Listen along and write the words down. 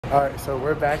All right, so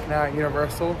we're back now at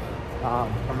Universal.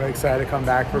 I'm really excited to come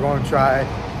back. We're going to try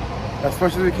as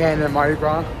much as we can at Mardi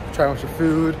Gras. Try a bunch of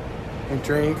food and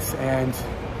drinks and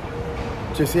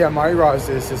just see how Mardi Gras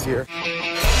is this year.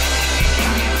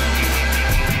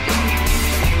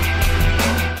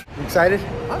 You excited?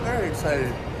 I'm very excited.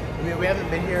 I mean, we haven't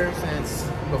been here since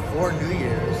before New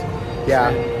Year's. Yeah.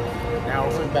 And now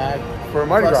we're back For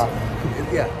Mardi Gras.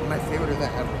 Yeah, my favorite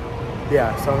event ever.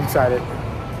 Yeah, so I'm excited.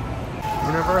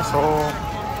 Universal.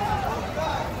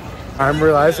 I'm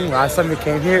realizing last time we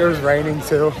came here it was raining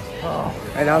too.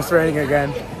 Oh. And now it's raining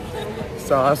again.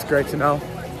 So that's great to know.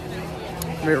 It's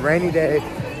gonna be a rainy day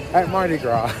at Mardi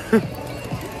Gras.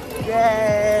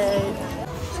 Yay!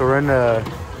 So we're in the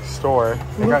store.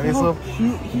 They got these little...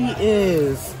 cute he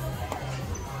is.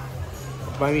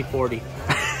 Buy me 40.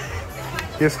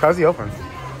 Yes, how's he open?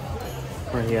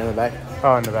 Right here in the back.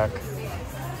 Oh, in the back.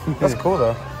 That's cool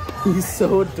though. He's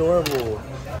so adorable.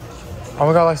 Oh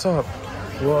my god, I saw it.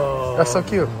 Whoa. That's so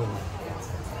cute.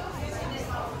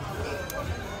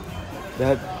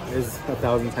 That is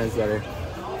 1,000 times better.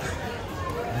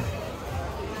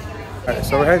 Alright,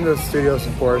 so we're heading to the studios,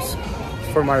 of course,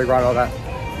 for Mardi Gras and all that.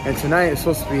 And tonight it's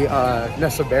supposed to be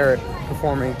Nessa Barrett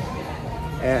performing.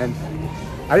 And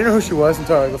I didn't know who she was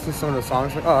until I listened to some of the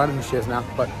songs. Like, oh, I know who she is now.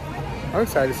 But I'm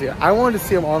excited to see her. I wanted to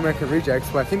see them All American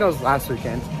Rejects, but I think that was last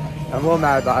weekend. I'm a little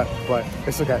mad about it, but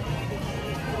it's okay.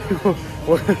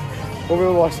 we'll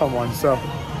really watch someone. So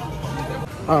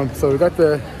we got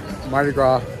the Mardi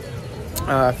Gras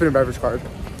food and beverage card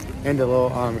and a little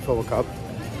refillable cup.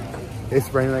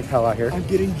 It's raining like hell out here. I'm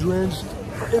getting drenched.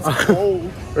 It's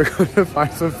cold. We're going to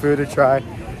find some food to try.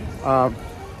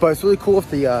 But it's really cool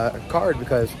with the card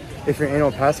because if you're an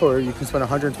annual pass holder, you can spend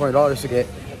 $120 to get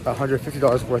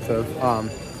 $150 worth of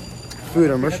food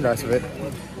or merchandise with it.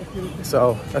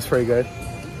 So that's pretty good.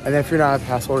 And then if you're not a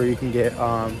pass holder, you can get,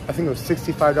 I think it was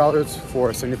 $65 for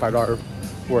 $75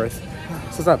 worth.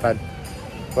 So it's not bad.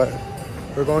 But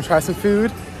we're going to try some food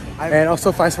and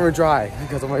also find somewhere dry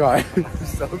because, oh my god. I'm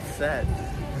so upset.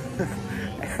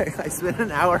 I spent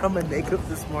an hour on my makeup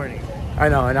this morning. I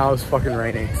know, and now it's fucking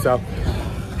raining. So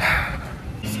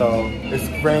it's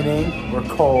raining, we're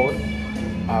cold.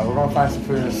 We're gonna find some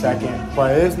food in a second.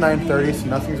 But it is 9:30, so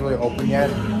nothing's really open yet.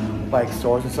 Like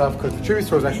stores and stuff, because the tribute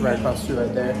store is actually right across the street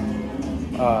right there.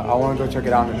 I want to go check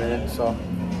it out in a minute, so.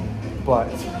 But.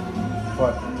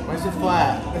 Where's your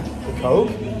flat? The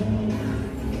Coke?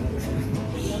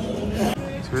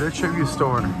 So the tribute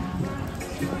store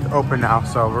open now,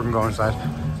 so we're gonna go inside.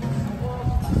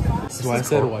 This is why I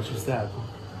said watch your step.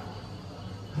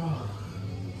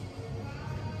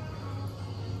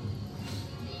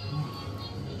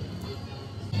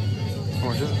 How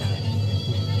much is it?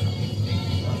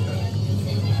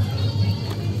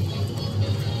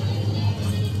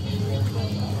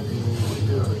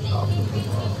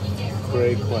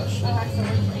 Great question.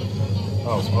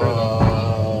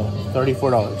 Oh,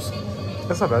 $34.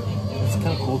 That's not bad. It's kind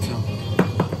of cool too.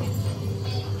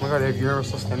 Oh my god, they have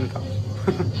universal standing cups.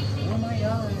 Oh my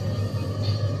god.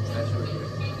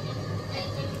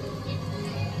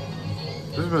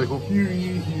 This is really cool.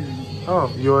 Oh,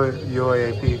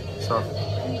 UAAP stuff.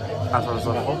 That's what it's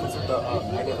like. I hope it's what the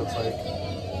magnet looks like.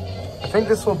 I think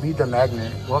this will be the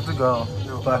magnet. We'll have to go.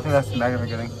 No, but I think that's the magnet we're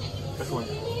getting. This one.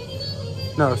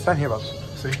 No, it's not here, Bubs.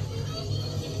 See?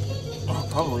 Oh,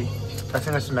 probably. I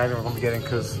think that's the magnet we're going to be getting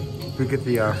because we get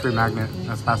the free magnet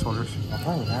as pass holders. I'll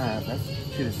probably that. That's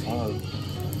shit is hard.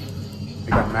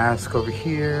 We got mask over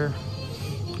here.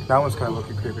 That one's kind of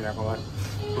looking creepy, not gonna lie.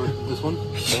 This one?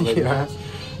 Yeah.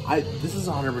 This is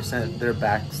 100% their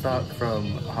back stock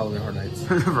from Halloween Horror Nights.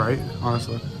 Right?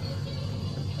 Honestly.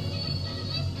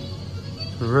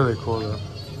 It's really cool though.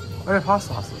 Oh, they have hot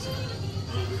sauces.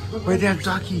 Wait, they have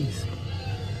duckies.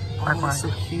 Quack, Oh, quack. so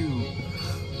cute.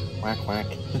 Quack, quack.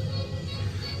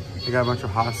 They got a bunch of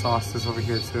hot sauces over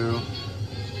here too.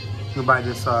 You can buy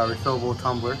this refillable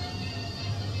tumbler.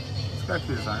 It's got a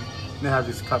cute design. And they have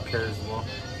these cup carriers as well.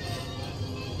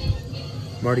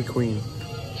 Mardi Queen.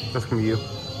 That's from you.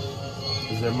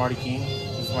 Is there Mardi King?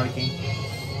 Is this Mardi King?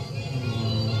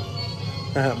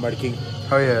 Mardi King.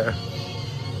 Oh yeah.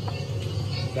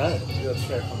 Got it. Let's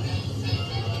try it.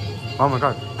 Oh my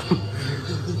god.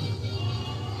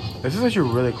 This is actually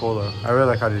really cool though. I really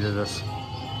like how they did this.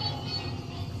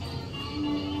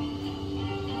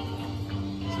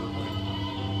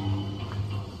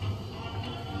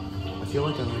 I feel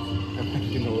like I'm back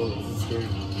in the world. This is scary.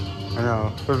 I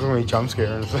know. There's gonna be jump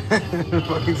scares.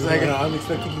 Fucking Like, I'm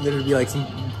expecting there to be like some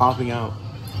popping out.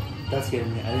 That scared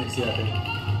me. I didn't see that thing.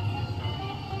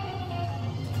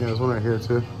 Yeah, there's one right here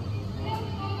too.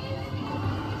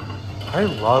 I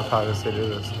love how they do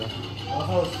this. I love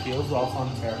how it feels, but also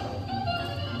I'm terrified.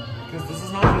 Because this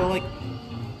does not feel like...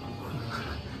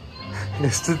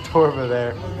 It's the door over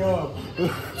there. Oh no.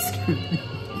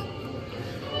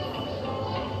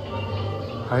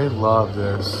 I love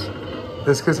this.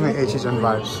 This gives me HHN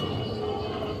vibes.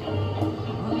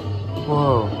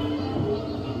 Whoa.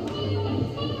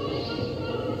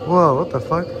 Whoa, what the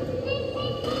fuck?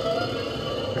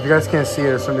 If you guys can't see it,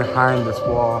 there's something behind this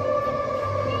wall.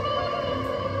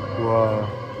 Whoa.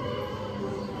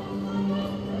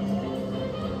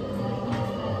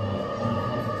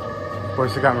 Of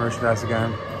course, they got merchandise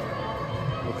again.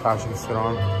 The couch you can sit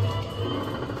on.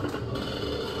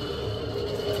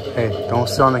 Hey, don't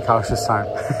sit on the couch this time.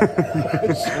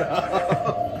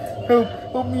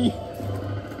 Help me.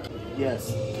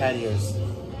 Yes, cat ears.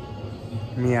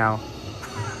 Meow.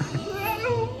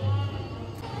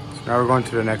 So now we're going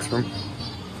to the next room.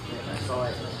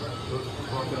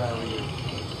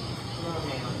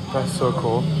 That's so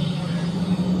cool.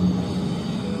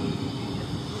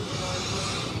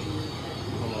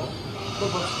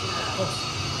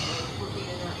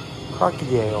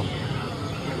 Crocodile.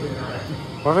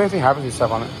 What if anything happens to you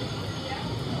step on it?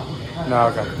 No,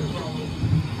 okay.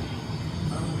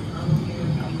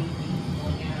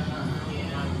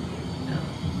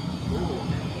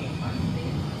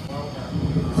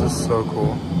 This is so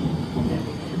cool.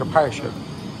 Like a pirate ship.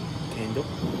 Candle.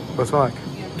 What's it like?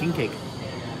 King cake.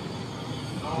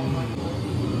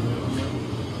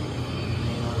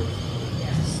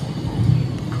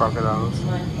 Crocodiles.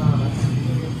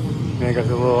 And you got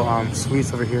the little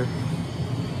sweets over here.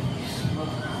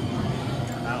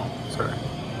 Ow. Sorry.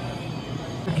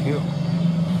 They're cute.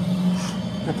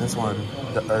 Look at this one.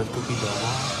 The Earth Cookie Dough.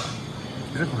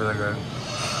 These look really good.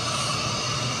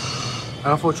 I don't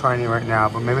know if we'll try any right now,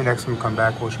 but maybe next time we come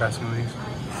back, we'll try some of these.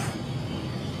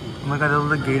 Oh my god, a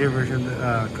little gator version of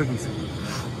the cookies.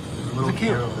 Those are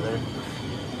cute over there.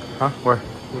 Huh? Where?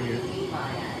 Over here.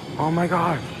 Oh my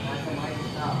god.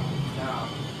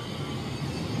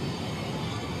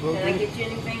 Can I get you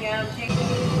anything chicken?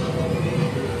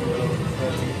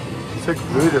 It's like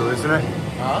voodoo, isn't it?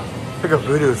 Huh? It's like a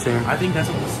voodoo theme. I think that's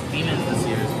what this theme is this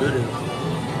year, is voodoo.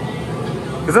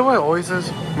 Is that what it always is?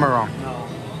 Am I wrong? No.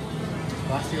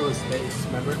 Last year was space,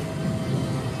 remember?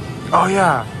 Oh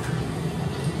yeah.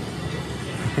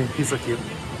 He's so cute.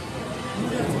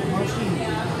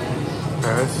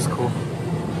 Yeah, this is cool.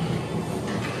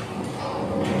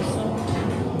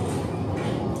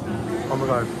 Oh my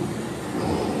god.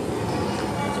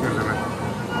 Excuse me.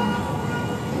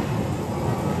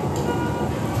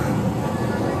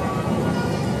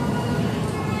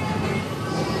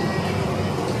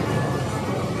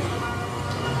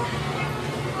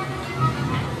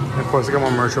 And of course, I got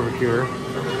more merch over here.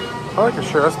 I like the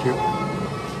shirt, that's cute.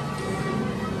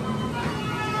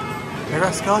 They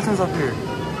got skeletons up here.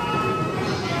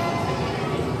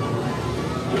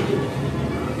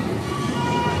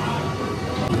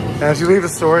 And as you leave the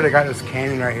store, they got this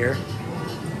canyon right here.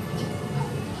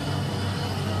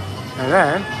 And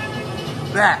then,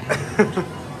 that.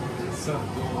 So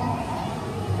cool.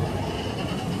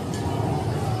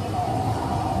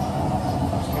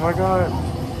 Oh my god.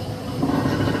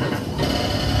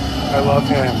 I love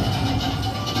him.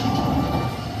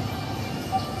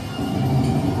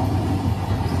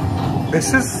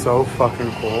 This is so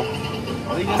fucking cool.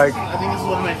 I think this is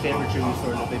one of my favorite jewelry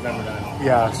stores that they've ever done.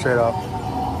 Yeah, straight up.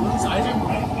 These eyes are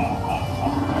bright.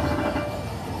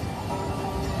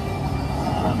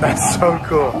 That's so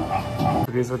cool.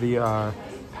 These are the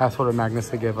pass holder magnets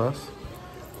they give us.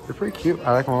 They're pretty cute.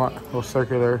 I like them a lot. A little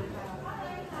circular.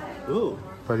 Ooh.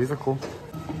 But these are cool.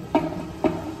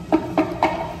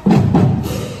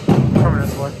 Coming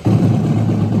this way.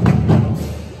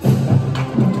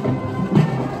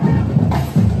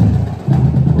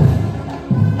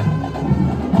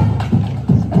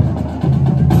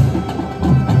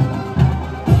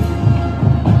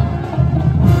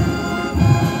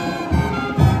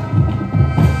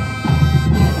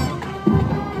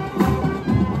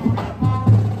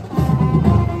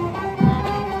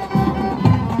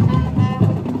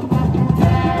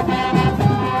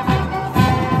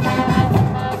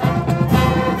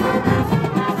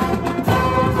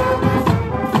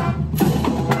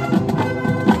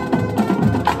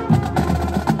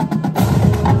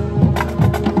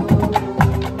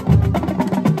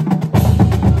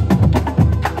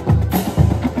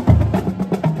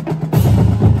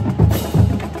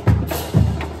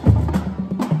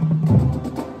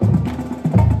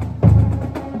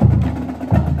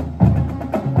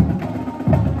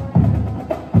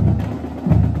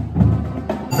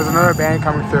 There's another band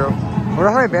coming through.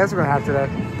 wonder how many bands we're gonna have today.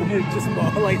 Just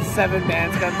like 7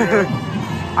 bands come through.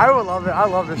 I would love it. I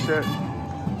love this shit.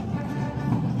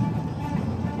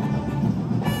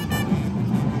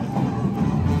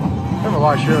 We have a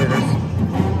lot of cheerleaders.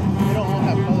 They don't all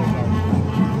have color cards.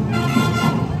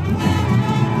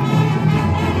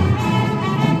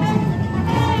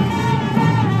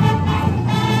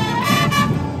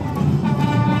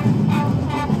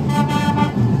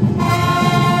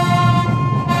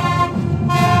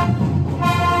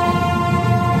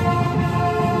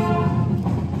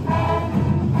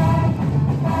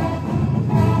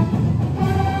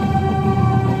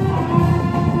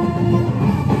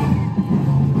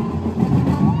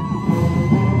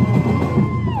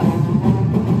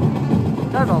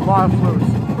 That's a lot of floats.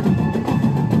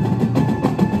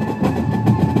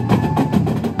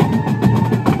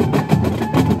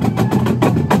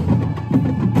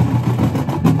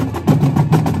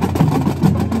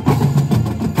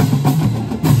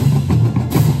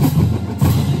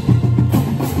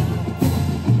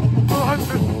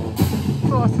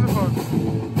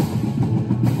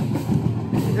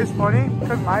 It's funny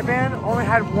because my band only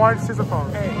had one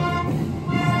sousaphone.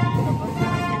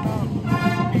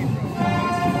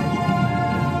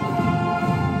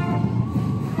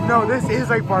 No, this is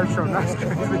like Bartram. That's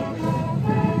crazy. Oh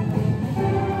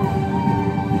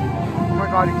my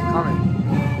god, you keep coming.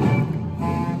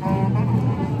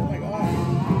 Oh my god.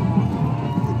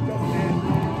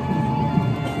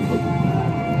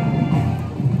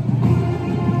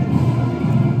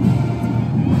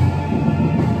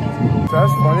 So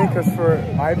that's funny because for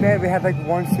my band, we had like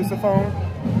one sousaphone,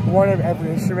 one of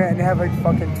every instrument, and they have like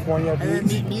fucking 20 of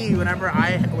And each. then me, whenever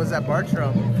I was at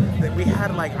Bartram, that we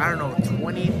had like, I don't know,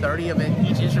 20, 30 of it,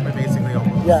 each instrument basically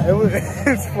almost. Yeah, it was.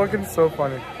 It's fucking so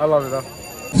funny. I love it though.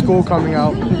 School coming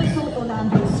out.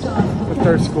 The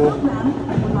third school.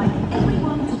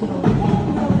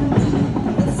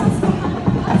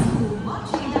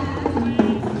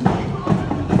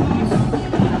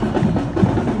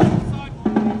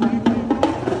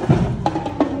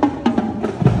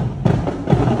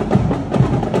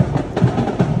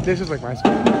 This is like my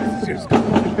school. This is your school.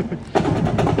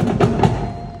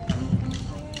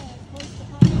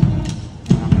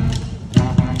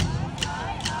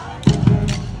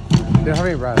 They don't have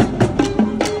any rest.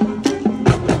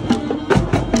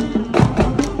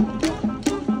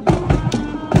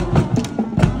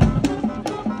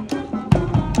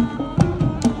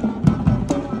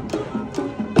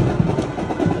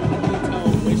 Tell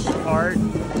which part,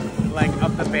 like,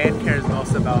 of the band cares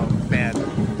most about band.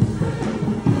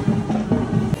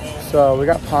 So we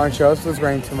got ponchos, so it's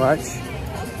raining too much.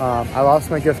 I lost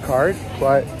my gift card,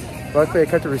 but luckily I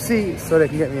kept the receipt so they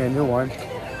can get me a new one.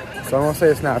 So I'm gonna say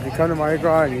this now, if you come to Mardi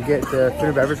Gras and you get the food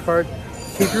and beverage card,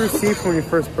 keep your receipt from when you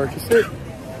first purchase it,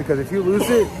 because if you lose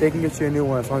it, they can get you a new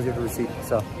one as long as you have the receipt.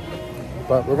 So,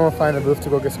 but we're gonna find a booth to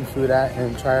go get some food at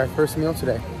and try our first meal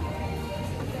today.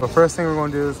 The first thing we're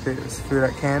gonna do is get this food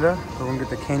at Canada. We're gonna get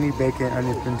the candy bacon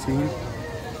onion poutine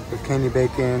with candy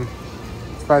bacon,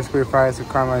 spicy square fries with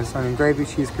caramelized onion gravy,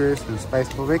 cheese curds, and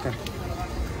spiced bacon.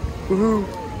 Woohoo!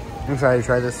 I'm excited to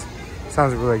try this.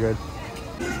 Sounds really good.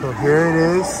 So here it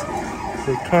is,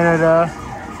 the Canada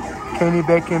candy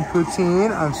bacon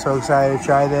poutine. I'm so excited to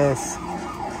try this.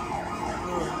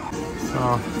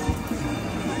 Oh,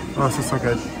 this is so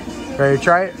good. Ready to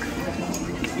try it?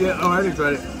 Yeah, oh, I already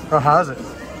tried it. Oh, how's it?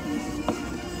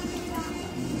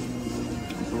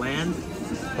 Bland?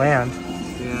 Bland.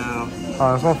 Yeah.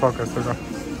 Oh, this won't focus. There's a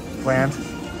bland.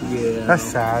 Yeah. That's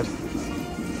sad.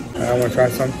 I want to try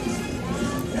some.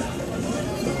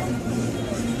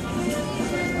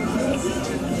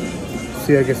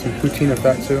 See, I get some poutine with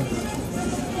that too.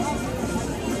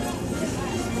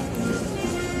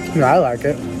 No, I like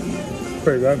it.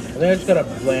 Pretty good. I think I just got a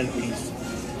bland piece.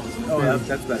 Oh, yeah,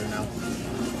 that's better now.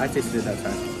 I tasted it that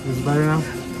time. Is it better now? I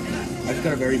just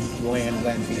got a very bland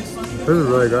piece. This is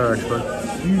really good, actually.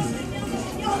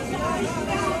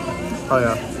 Oh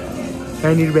yeah.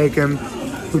 Candied bacon,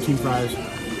 poutine fries.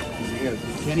 Yeah,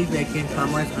 candied bacon,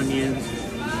 caramelized onions,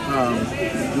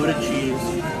 Gouda cheese,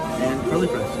 and curly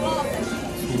fries.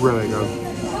 It's really good. So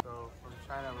from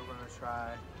China, we're going to try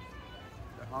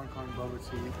the Hong Kong boba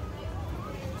tea.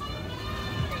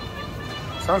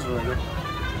 Sounds really good.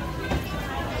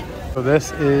 So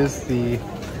this is the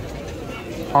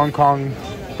Hong Kong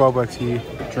boba tea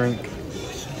drink.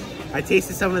 I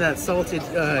tasted some of that salted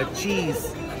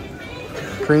cheese.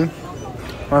 Cream?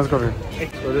 Oh, let's go over here.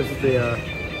 So this is the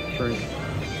drink.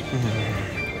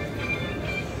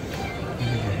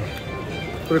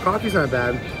 So the coffee's not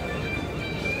bad.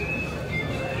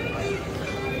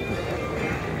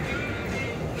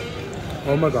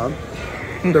 Oh my god.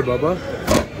 The boba.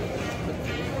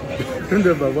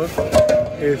 The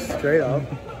boba is straight up.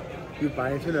 You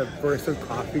bite into the burst of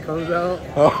coffee comes out.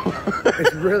 Oh.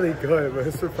 It's really good, but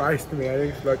it surprised me. I didn't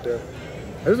expect it.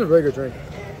 It was a really good drink.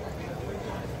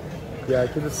 Yeah, I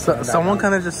could just. Someone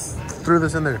kind of just threw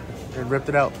this in there and ripped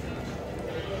it out.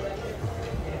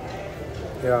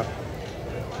 Yeah.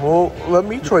 Well, let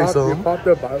me try some. You popped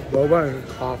up boba and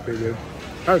coffee, dude.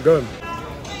 That's good.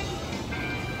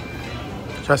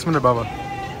 Try some of the boba.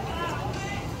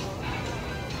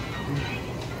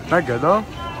 That good though?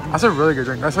 That's a really good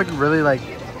drink. That's like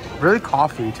really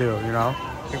coffee too, you know?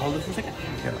 Can you hold this for a second?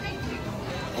 Yeah.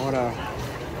 I wanna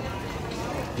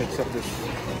mix up this.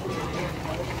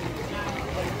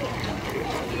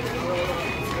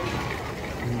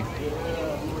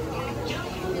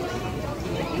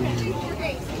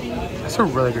 That's a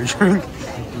really good drink.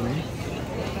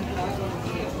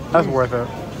 That's worth it.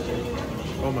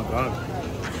 Oh my god.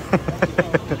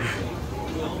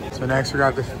 So next we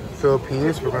got the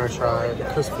Philippines. We're gonna try the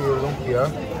crispy lumpia.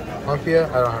 Lumpia?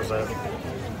 I don't know how to say it.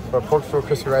 But pork filled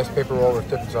crispy rice paper roll with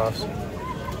dipping sauce.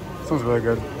 This one's really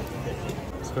good.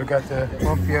 So we got the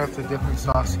lumpia with the dipping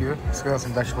sauce here. It's got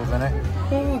some vegetables in it.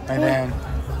 And then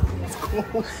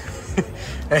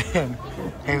and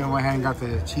Hayden went ahead and got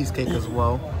the cheesecake as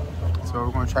well. So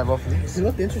we're gonna try both of these. They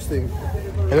look interesting.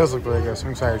 It does look really good, so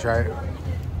I'm excited to try it.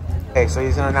 Okay, so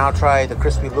he's gonna now try the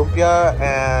crispy lumpia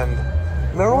and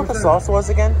remember what the sauce was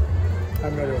again? I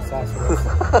remember what sauce it was.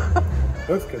 It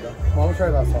looks good though. Well, I'm gonna try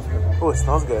that sauce for now. Oh, it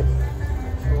smells good.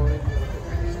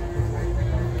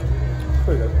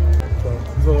 Pretty good. So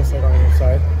it's a little slight on the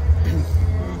inside.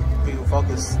 We can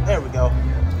focus. There we go.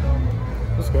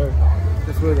 It's good.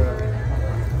 It's really good.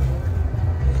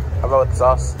 How about with the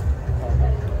sauce?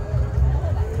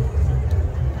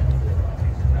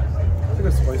 It's like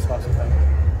a soy sauce thing.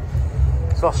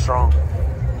 It smells strong.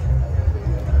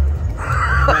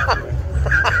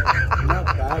 Not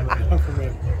bad, but not for me.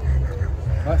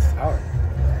 That's sour.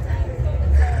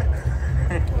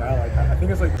 Yeah, I like that. I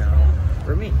think it's like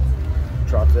For me.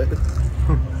 Drops it.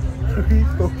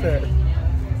 okay.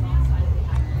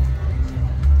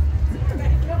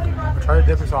 Try the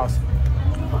dipping sauce.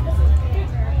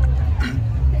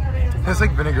 It's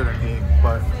like vinegar to me,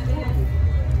 but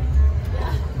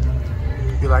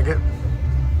you like it?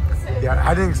 Yeah,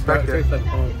 I didn't expect it. It tastes like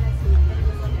home.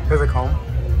 Tastes like home?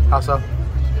 How so?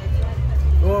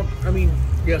 Well, I mean,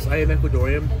 yes, I am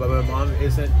Ecuadorian, but my mom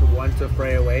isn't the one to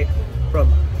fray away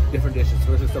from different dishes.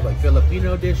 So there's stuff like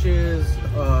Filipino dishes,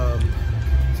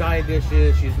 Thai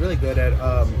dishes. She's really good at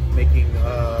making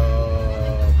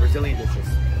Brazilian dishes.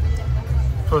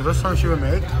 So is this something she would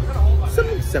make?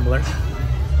 Something similar.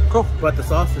 Cool. But the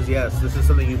sauces, yes, this is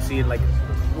something you'd see in, like,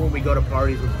 when we go to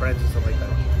parties with friends and stuff like that.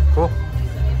 Cool.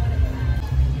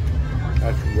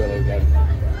 That's really good.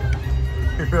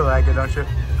 You really like it, don't you?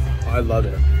 I love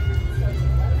it.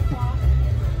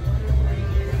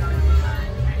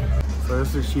 So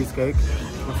this is cheesecake.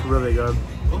 It's really good.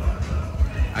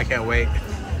 I can't wait.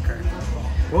 Okay.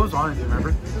 What was on it, do you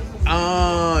remember?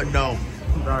 No.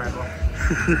 Alright, well.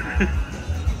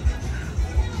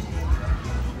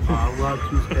 Oh, I love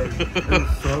cheesecake.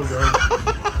 It's so good.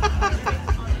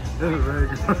 This is really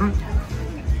good.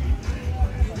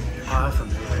 Oh, that's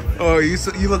amazing. Oh,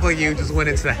 you look like you just went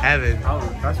into heaven. Oh,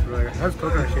 that's really good. That's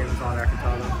coconut shavings on there, I can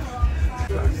tell them.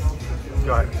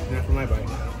 Go ahead. Not for my bite.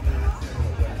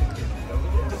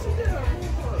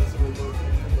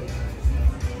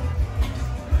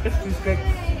 It's cheesecake.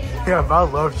 Yeah, but I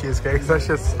love cheesecakes. That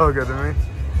shit's so good to me.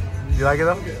 You like it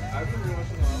though?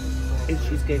 It's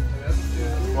cheesecake.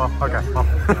 Well, okay. Well.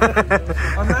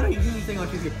 I'm not a huge thing on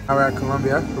cheesecake. Now we're at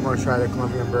Colombia. We're going to try the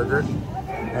Colombian burger.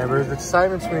 And we're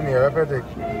deciding between the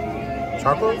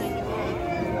chocolate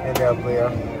and the ablea.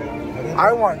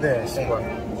 I want this, but...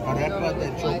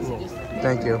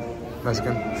 Thank you,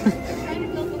 Mexican.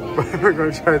 We're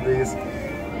going to try these.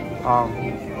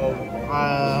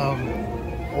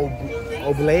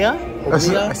 Oblea? I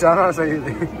don't know how to say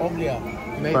anything. Oblea.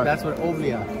 Maybe that's what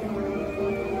Oblea.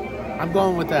 I'm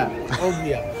going with that.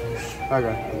 Oblea.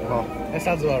 Okay, well. That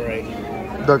sounds about right.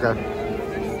 Okay.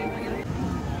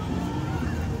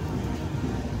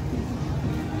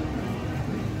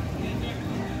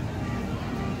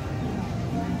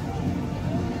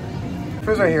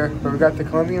 First right here, but we got the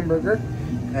Colombian burger,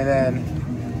 and then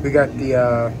we got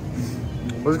the,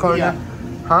 what's it called Blia. again?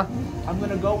 Huh? I'm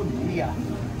going to go with Blia.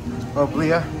 Oh,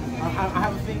 Blia? I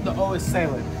have a feeling the O is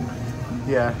silent.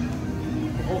 Yeah.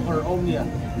 Or Oblea.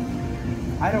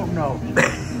 I don't know.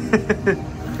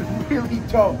 I really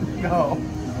don't know.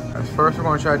 First, we're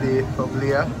going to try the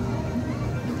Oblia.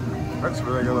 That's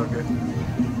really good looking.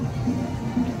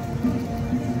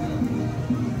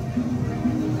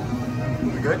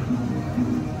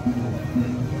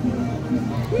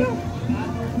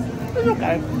 It's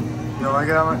okay. You don't like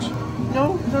it that much?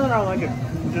 No, I don't like it.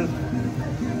 Just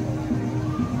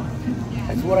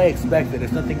it's what I expected.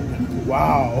 It's nothing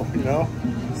wow, you know?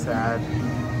 Sad.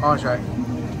 I want to try.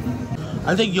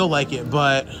 I think you'll like it,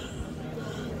 but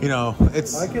you know,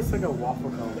 it's I like it's like a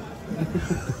waffle cone.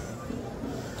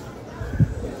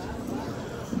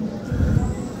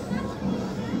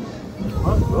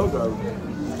 That's so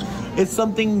good. it's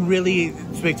something really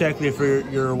spectacular for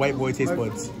your white boy taste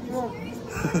buds.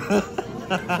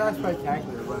 It's not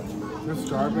spectacular, but there's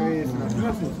strawberries and I think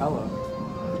that's Nutella.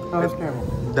 Oh, that's caramel.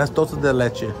 That's dulce de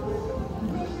leche. Is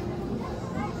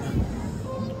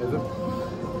it?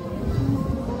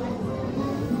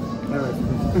 Anyways,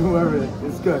 whoever it is,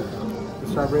 it's good. The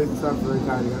strawberries and stuff are really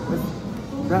kind of good.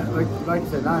 It's not, like I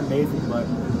said, not amazing, but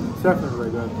it's definitely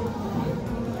really good.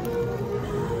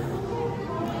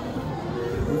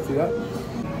 You see that?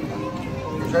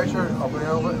 Try to open it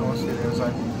a little bit and we'll see the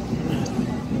inside.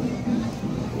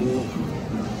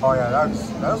 Oh yeah,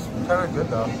 that's kind of good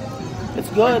though. It's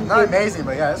good. Not amazing,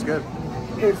 but yeah, it's good.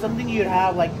 It's something you'd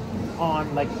have like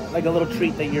on like a little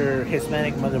treat that your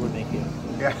Hispanic mother would make you.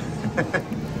 Yeah.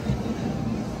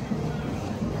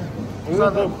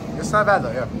 It's not bad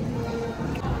though, yeah.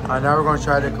 Alright, now we're going to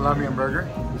try the Colombian burger.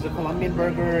 It's a Colombian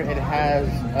burger. It has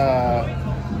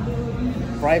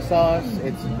fry sauce.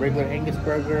 It's regular Angus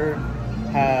burger.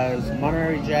 Has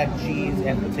Monterey Jack cheese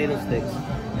and potato sticks.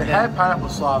 It had pineapple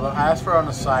slaw, but I asked for it on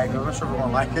the side. I'm not sure if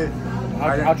everyone like it.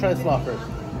 I'll try the slaw first.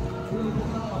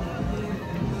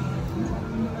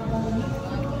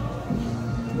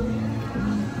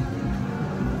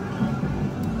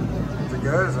 Is it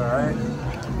good? Is it alright?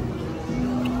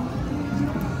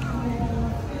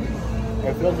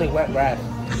 It feels like wet grass.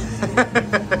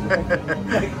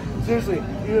 Like, seriously,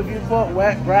 if you put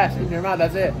wet grass in your mouth,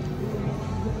 that's it.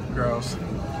 Gross.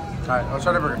 Alright, let's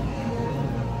try the burger.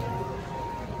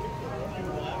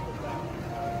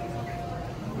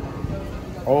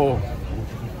 Oh,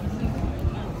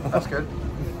 That's good.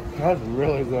 that's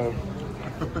really good.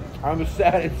 I'm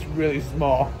sad it's really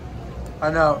small. I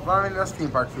know. Well, I mean, that's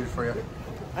theme park food for you.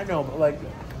 I know, but like,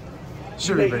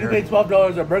 Should be you bigger. pay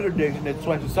 $12 at Burger Digs and it's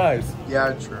twice the size.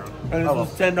 Yeah, true. And Oh,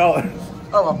 it's $10.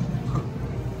 Oh well.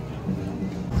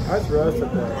 I just realized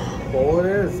that the bowl it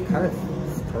is kind of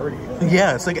sturdy.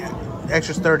 Yeah, it's like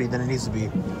extra sturdy than it needs to be.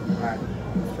 Alright,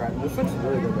 let's try it. This looks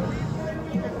really good though.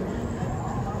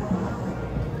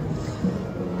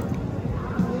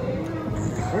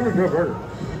 It's a good burger.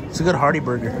 It's a good hearty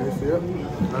burger. Can you see it?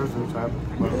 That was the time.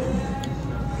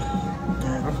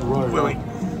 That's really good. Wait.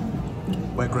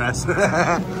 Wet grass.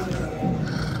 That's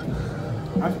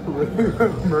a really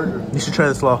good burger. You should try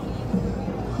the slaw.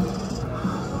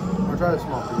 I'll try the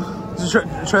small piece.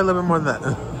 Just try a little bit more than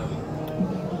that.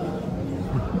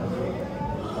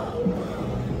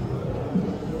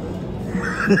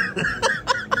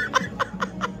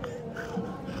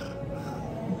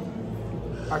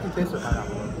 I can taste the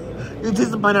pineapple. It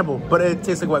tastes like pineapple, but it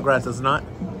tastes like wet grass, does it not?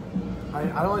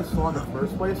 I don't like slaw in the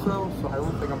first place though, so I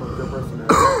don't think I'm a good person to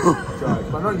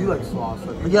judge. But I know you like slaw,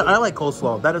 so Yeah, I like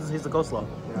coleslaw. That doesn't taste like coleslaw.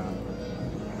 yeah.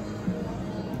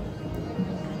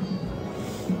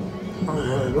 Oh,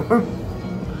 really good.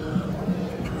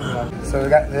 Yeah. So we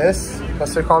got this.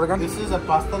 What's it called again? This is a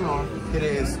pasta nor. It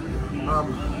is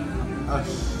a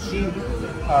sheet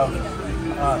of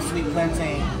sweet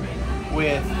plantain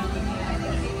with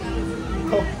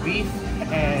cooked beef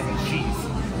and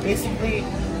cheese. Basically,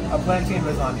 a plantain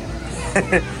lasagna.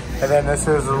 And then this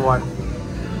is the one.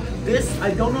 This,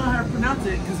 I don't know how to pronounce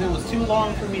it because it was too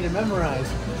long for me to memorize.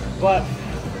 But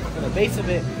for the base of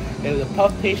it, it is a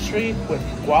puff pastry with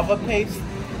guava paste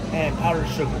and powdered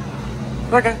sugar.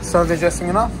 Okay, sounds interesting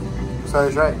enough. So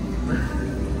it's right.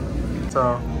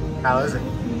 So, how is it?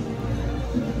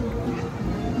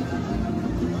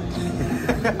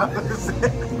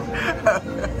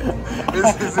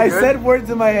 I said words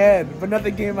in my head, but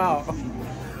nothing came out.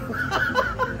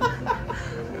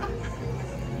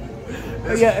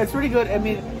 Yeah, it's pretty good. I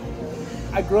mean,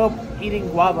 I grew up eating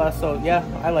guava, so yeah,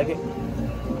 I like it.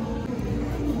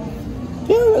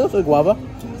 Yeah, it looks like guava.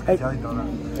 Jelly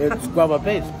donut. It's guava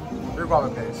paste. Your guava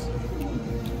paste.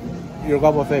 Your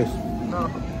guava paste. No.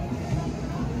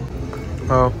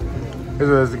 Oh, this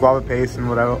is the guava paste and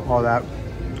whatever, all that.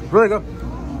 Really good.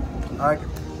 I like it.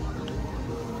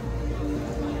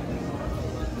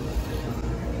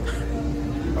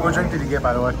 What drink did you get,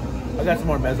 by the way? I got some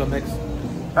more mezzo mix.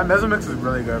 That mezzo mix is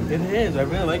really good. It is. I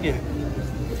really like it.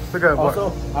 Look at Also,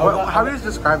 how do you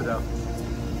describe it though?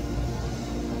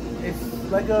 It's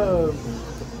like a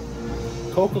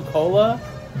Coca-Cola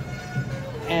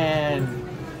and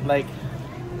like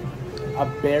a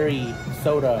berry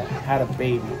soda had a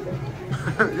baby.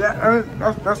 Yeah, I mean,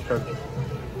 that's good.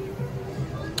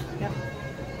 Yeah.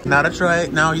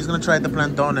 Now he's gonna try the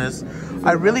plantones.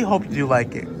 I really hope you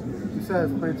like it. You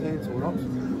said plantains, what else?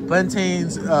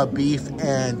 Plantains, beef,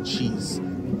 and cheese.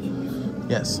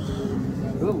 Yes.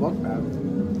 It doesn't look bad.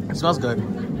 It smells good.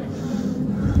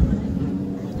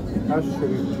 That's just beef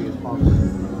and cheese, huh?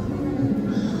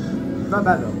 Not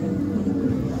bad though.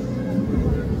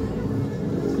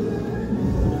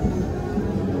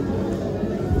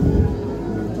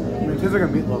 It tastes like a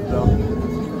meatloaf though.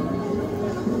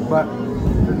 But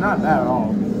it's not bad at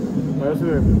all. But it's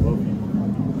like a meatloaf.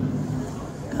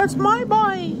 That's my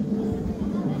boy.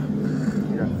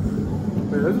 Yeah.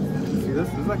 Wait, see this?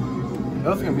 This is like, it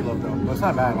looks like a meatloaf though, but it's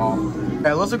not bad at all.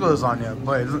 Yeah, it looks like lasagna,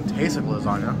 but it doesn't taste like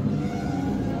lasagna.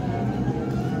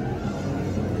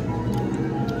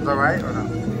 Is that right or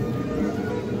not?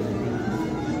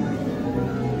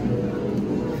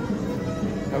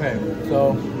 Okay,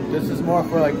 so this is more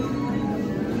for like,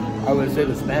 I would say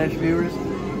the Spanish viewers.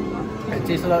 It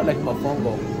tastes a lot like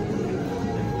mofongo.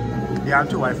 Yeah, I'm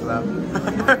too white for that.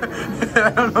 I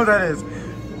don't know what that is.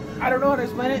 I don't know how to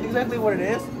explain it exactly what it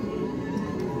is,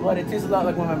 but it tastes a lot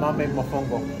like when my mom made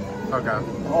mofongo. Okay.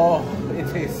 Oh,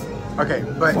 it tastes. Okay,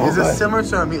 but So is it good. similar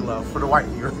to a meatloaf for the white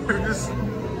viewers?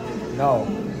 No.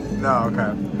 No,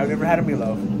 okay. Have you ever had a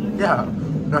meatloaf? Yeah.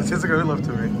 No, it tastes like a meatloaf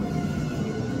to me.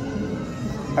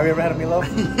 Have you ever had a meatloaf?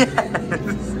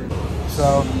 Yes.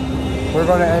 So, we're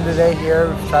going to end the day here.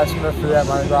 We've tried some of the food at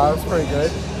Mardi Gras. It's pretty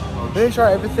good. We didn't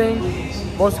try everything.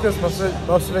 Most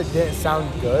of it didn't sound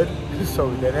good, so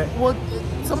we didn't. Well,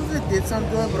 some of it did sound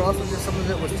good, but also just some of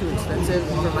it was too expensive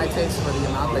for my taste for the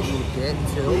amount that you would get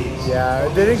too. Yeah,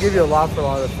 they didn't give you a lot for a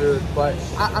lot of the food, but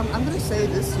I'm gonna say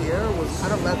this year was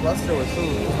kind of lackluster with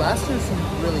food. Because last year seemed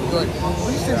really good.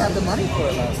 We just didn't have the money for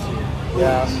it last year.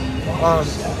 yeah.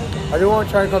 I do want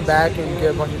to try and come back and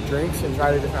get a bunch of drinks and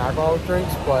try the different alcoholic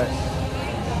drinks, but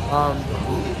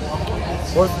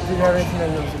do you have anything that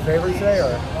was your favorite today,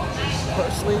 or?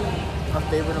 Personally, a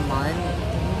favorite of mine,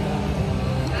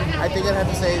 I think I'd have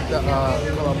to say the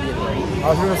Colombian burger. I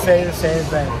was gonna say the same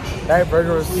thing. That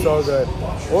burger was so good.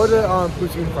 Or the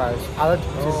poutine fries. I like the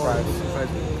poutine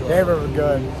fries. They were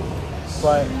good.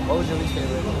 But What was your least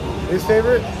favorite? his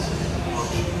favorite?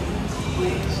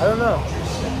 I don't know.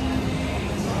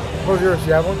 What was yours?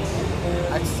 You have one?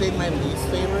 I'd say my least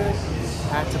favorite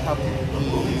had to probably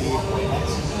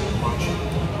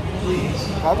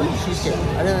the cheesecake.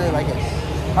 I didn't really like it.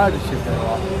 I like the cheesecake a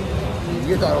lot.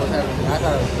 You thought it was everything. I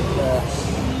thought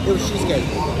it was cheesecake.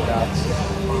 Yeah.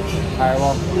 Alright,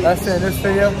 well, that's it in this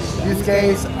video. These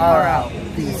guys are out.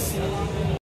 Peace.